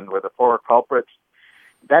Maryland, where the 4 are culprits.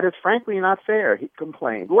 That is frankly not fair, he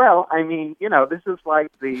complained. Well, I mean, this is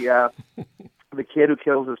like the kid who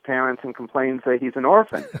kills his parents and complains that he's an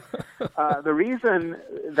orphan. The reason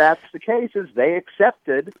that's the case is they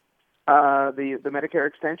accepted the Medicare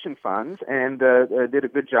extension funds and did a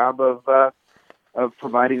good job of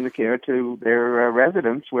providing the care to their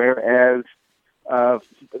residents, whereas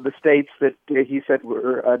the states that he said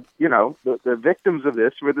were, the victims of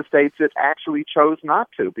this were the states that actually chose not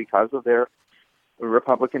to because of their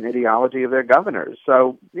Republican ideology of their governors.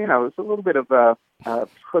 So, it's a little bit of a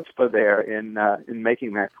chutzpah there in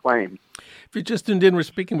making that claim. If you just tuned in, we're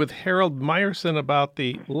speaking with Harold Meyerson about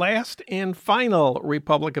the last and final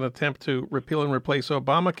Republican attempt to repeal and replace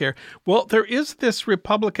Obamacare. Well, there is this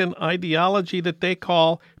Republican ideology that they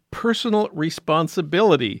call personal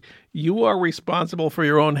responsibility. You are responsible for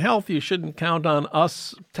your own health. You shouldn't count on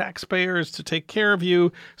us taxpayers to take care of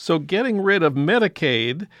you. So getting rid of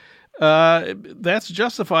Medicaid, that's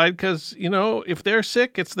justified because, if they're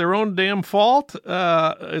sick, it's their own damn fault.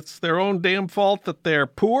 It's their own damn fault that they're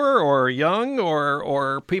poor or young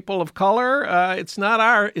or people of color. It's not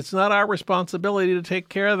our responsibility to take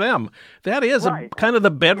care of them. That is right. Kind of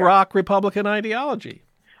the bedrock Republican ideology.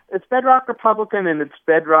 It's bedrock Republican and it's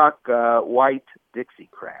bedrock white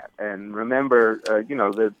Dixiecrat. And remember,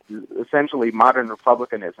 essentially modern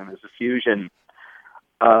Republicanism is a fusion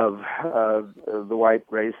of the white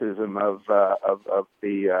racism of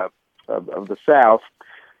the South,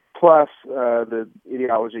 plus the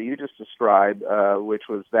ideology you just described, which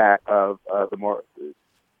was that of the more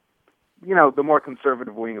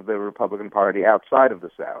conservative wing of the Republican Party outside of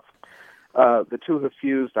the South. The two have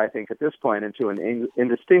fused, I think, at this point into an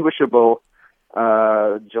indistinguishable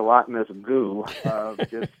gelatinous goo of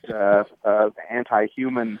just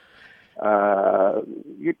anti-human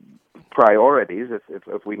priorities,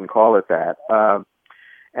 if we can call it that.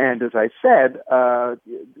 And as I said,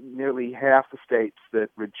 nearly half the states that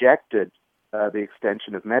rejected the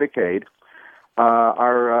extension of Medicaid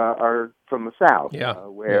are from the South,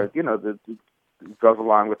 where it goes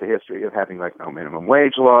along with the history of having no minimum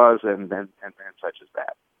wage laws and such as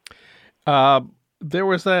that. There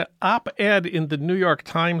was an op-ed in the New York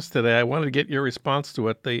Times today. I wanted to get your response to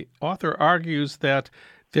it. The author argues that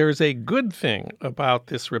there's a good thing about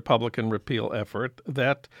this Republican repeal effort,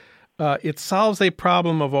 that it solves a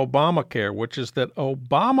problem of Obamacare, which is that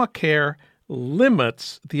Obamacare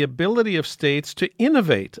limits the ability of states to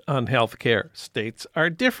innovate on health care. States are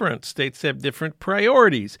different. States have different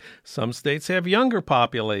priorities. Some states have younger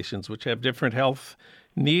populations, which have different health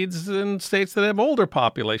needs than states that have older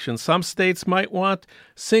populations. Some states might want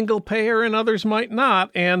single payer and others might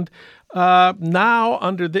not. And now,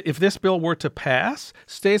 if this bill were to pass,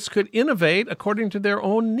 states could innovate according to their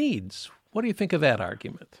own needs. What do you think of that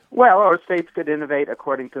argument? Well, or states could innovate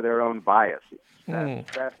according to their own biases.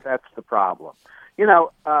 That's the problem. You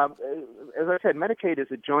know, as I said, Medicaid is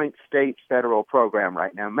a joint state-federal program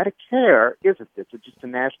right now. Medicare isn't. It's just a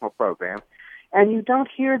national program. And you don't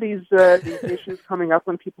hear these issues coming up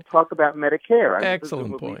when people talk about Medicare.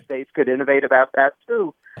 Excellent point. States could innovate about that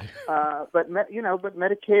too, but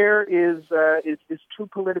Medicare is too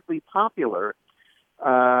politically popular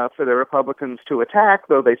for the Republicans to attack.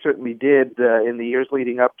 Though they certainly did in the years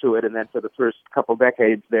leading up to it, and then for the first couple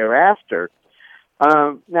decades thereafter.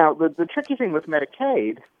 Now, the tricky thing with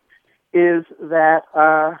Medicaid is that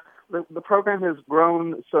the program has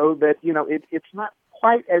grown so that it's not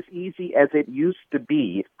quite as easy as it used to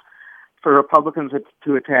be for Republicans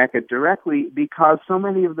to attack it directly, because so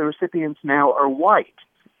many of the recipients now are white.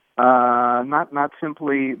 Not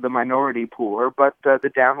simply the minority poor, but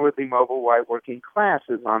the downwardly mobile white working class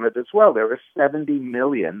is on it as well. There are 70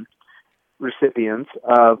 million recipients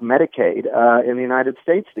of Medicaid in the United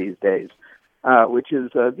States these days, which is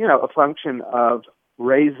a function of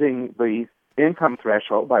raising the income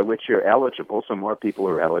threshold by which you're eligible, so more people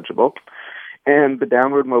are eligible, and the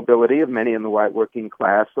downward mobility of many in the white working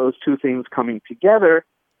class. Those two things coming together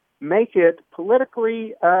make it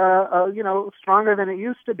politically, stronger than it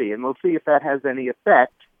used to be, and we'll see if that has any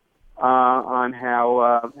effect on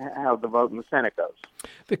how the vote in the Senate goes.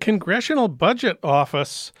 The Congressional Budget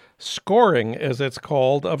Office scoring, as it's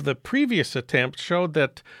called, of the previous attempt showed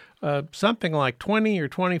that something like 20 or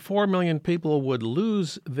 24 million people would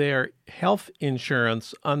lose their health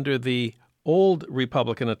insurance under the old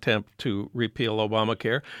Republican attempt to repeal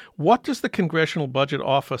Obamacare. What does the Congressional Budget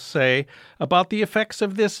Office say about the effects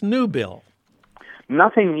of this new bill?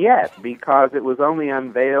 Nothing yet, because it was only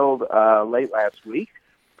unveiled late last week,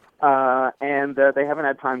 and they haven't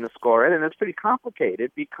had time to score it. And it's pretty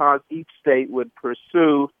complicated because each state would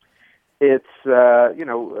pursue its,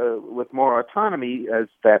 with more autonomy, as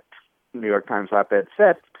that New York Times op-ed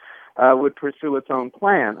said, would pursue its own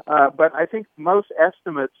plan. But I think most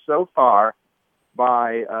estimates so far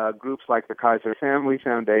by groups like the Kaiser Family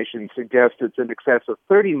Foundation suggest it's in excess of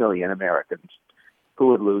 30 million Americans who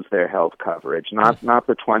would lose their health coverage, not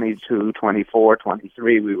the 22, 24,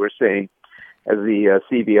 23 we were seeing as the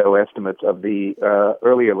CBO estimates of the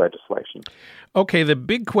earlier legislation. Okay, the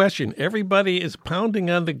big question. Everybody is pounding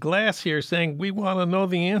on the glass here saying we want to know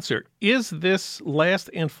the answer. Is this last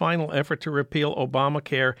and final effort to repeal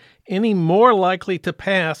Obamacare any more likely to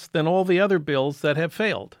pass than all the other bills that have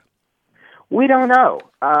failed? We don't know.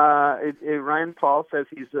 Rand Paul says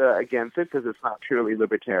he's against it because it's not purely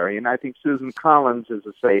libertarian. I think Susan Collins is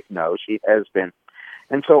a safe no. She has been.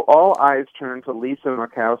 And so all eyes turn to Lisa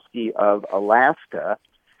Murkowski of Alaska,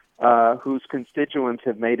 whose constituents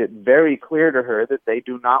have made it very clear to her that they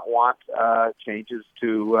do not want changes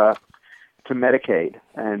to Medicaid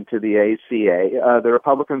and to the ACA. The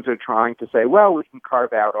Republicans are trying to say, well, we can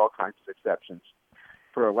carve out all kinds of exceptions.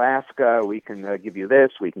 For Alaska, we can give you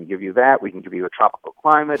this, we can give you that, we can give you a tropical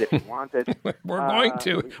climate if you want it. We're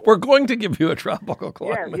going to give you a tropical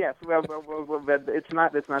climate. Yes. Well, but it's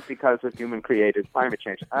not because of human-created climate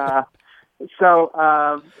change. So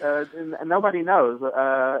nobody knows,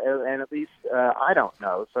 and at least I don't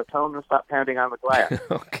know. So tell them to stop pounding on the glass.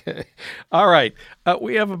 Okay. All right.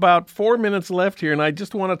 We have about 4 minutes left here, and I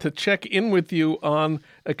just wanted to check in with you on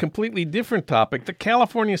a completely different topic. The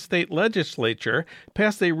California State Legislature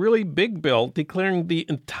passed a really big bill declaring the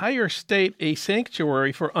entire state a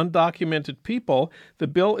sanctuary for undocumented people. The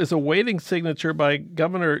bill is awaiting signature by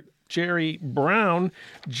Governor Jerry Brown.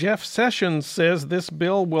 Jeff Sessions says this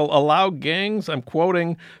bill will allow gangs, I'm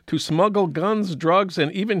quoting, to smuggle guns, drugs, and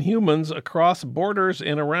even humans across borders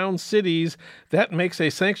and around cities. That makes a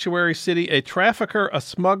sanctuary city a trafficker, a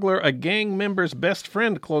smuggler, a gang member's best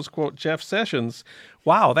friend, close quote, Jeff Sessions.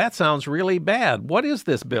 Wow, that sounds really bad. What is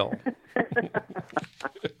this bill?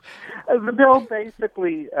 The bill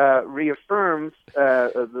basically reaffirms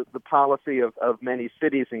the policy of many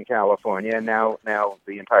cities in California, and now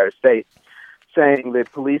the entire state, saying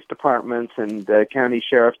that police departments and county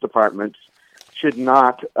sheriff's departments should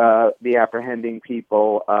not be apprehending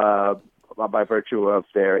people by virtue of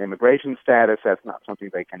their immigration status. That's not something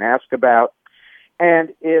they can ask about.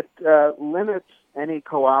 And it limits any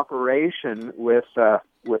cooperation with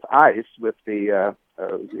ICE, with the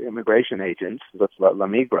immigration agents, La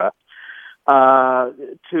Migra,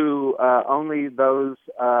 to only those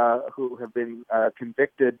who have been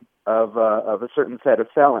convicted of a certain set of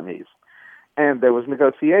felonies. And there was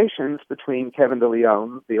negotiations between Kevin De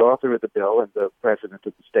Leon, the author of the bill, and the president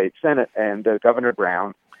of the state Senate, and Governor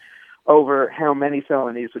Brown, over how many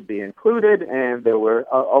felonies would be included. And there were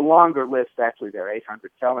a longer list. Actually, there are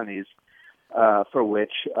 800 felonies for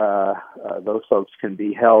which those folks can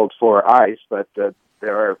be held for ICE, but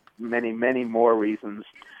there are many, many more reasons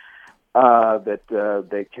that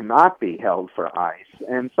they cannot be held for ICE.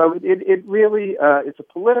 And so it really is a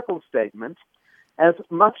political statement, as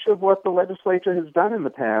much of what the legislature has done in the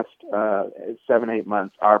past 7-8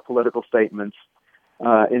 months are political statements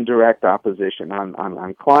in direct opposition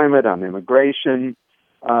on climate, on immigration,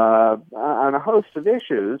 on a host of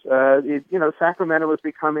issues. Sacramento is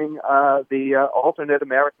becoming the alternate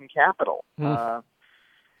American capital,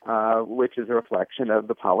 which is a reflection of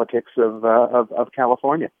the politics of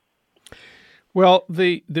California. Well,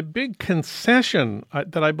 the big concession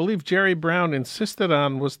that I believe Jerry Brown insisted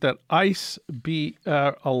on was that ICE be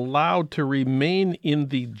allowed to remain in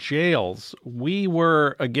the jails. We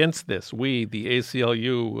were against this. We, the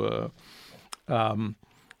ACLU,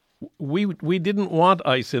 we didn't want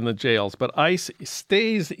ICE in the jails, but ICE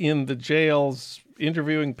stays in the jails,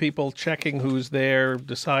 interviewing people, checking who's there,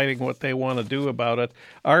 deciding what they want to do about it.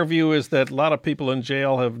 Our view is that a lot of people in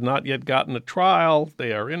jail have not yet gotten a trial.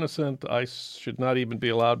 They are innocent. ICE should not even be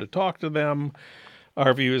allowed to talk to them.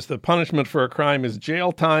 Our view is the punishment for a crime is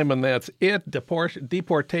jail time, and that's it.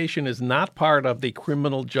 Deportation is not part of the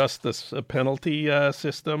criminal justice penalty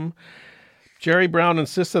system. Jerry Brown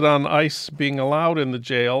insisted on ICE being allowed in the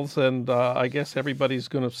jails, and I guess everybody's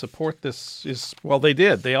going to support this. Well, they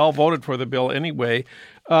did. They all voted for the bill anyway.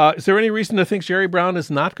 Is there any reason to think Jerry Brown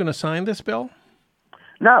is not going to sign this bill?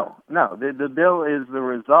 No. The bill is the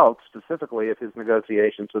result specifically of his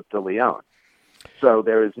negotiations with De Leon. So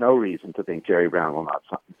there is no reason to think Jerry Brown will not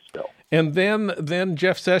sign this bill. And then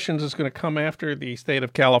Jeff Sessions is going to come after the state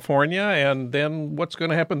of California, and then what's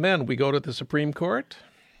going to happen then? We go to the Supreme Court?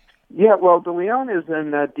 Yeah, well, De Leon is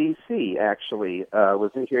in D.C., actually.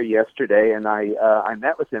 Was in here yesterday, and I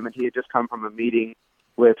met with him, and he had just come from a meeting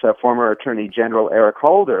with former Attorney General Eric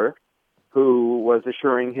Holder, who was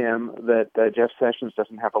assuring him that Jeff Sessions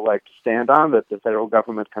doesn't have a leg to stand on, that the federal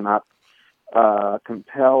government cannot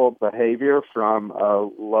compel behavior from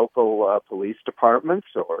local police departments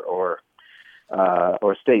or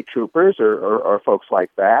state troopers or folks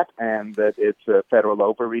like that, and that it's a federal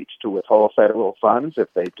overreach to withhold federal funds if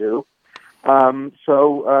they do.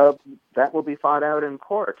 So that will be fought out in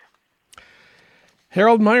court.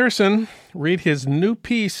 Harold Meyerson, read his new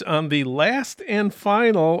piece on the last and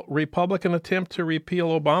final Republican attempt to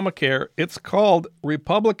repeal Obamacare. It's called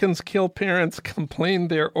Republicans Kill Parents, Complain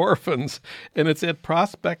They're Orphans, and it's at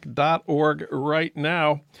prospect.org right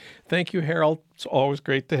now. Thank you, Harold. It's always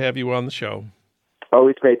great to have you on the show.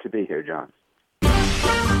 Always great to be here, John.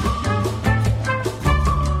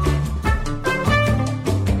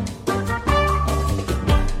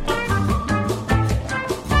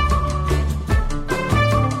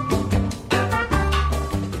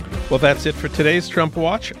 Well, that's it for today's Trump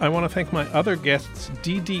Watch. I want to thank my other guests.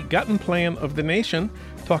 D.D. Guttenplan of The Nation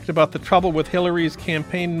talked about the trouble with Hillary's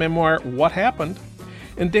campaign memoir, What Happened?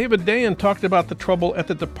 And David Dayen talked about the trouble at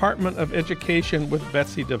the Department of Education with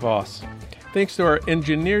Betsy DeVos. Thanks to our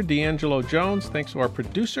engineer, D'Angelo Jones. Thanks to our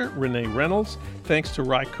producer, Renee Reynolds. Thanks to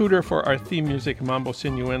Ry Cooter for our theme music, Mambo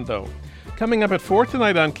Sinuendo. Coming up at 4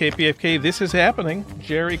 tonight on KPFK, This Is Happening,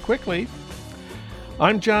 Jerry Quickly.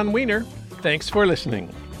 I'm John Wiener. Thanks for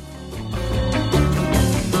listening.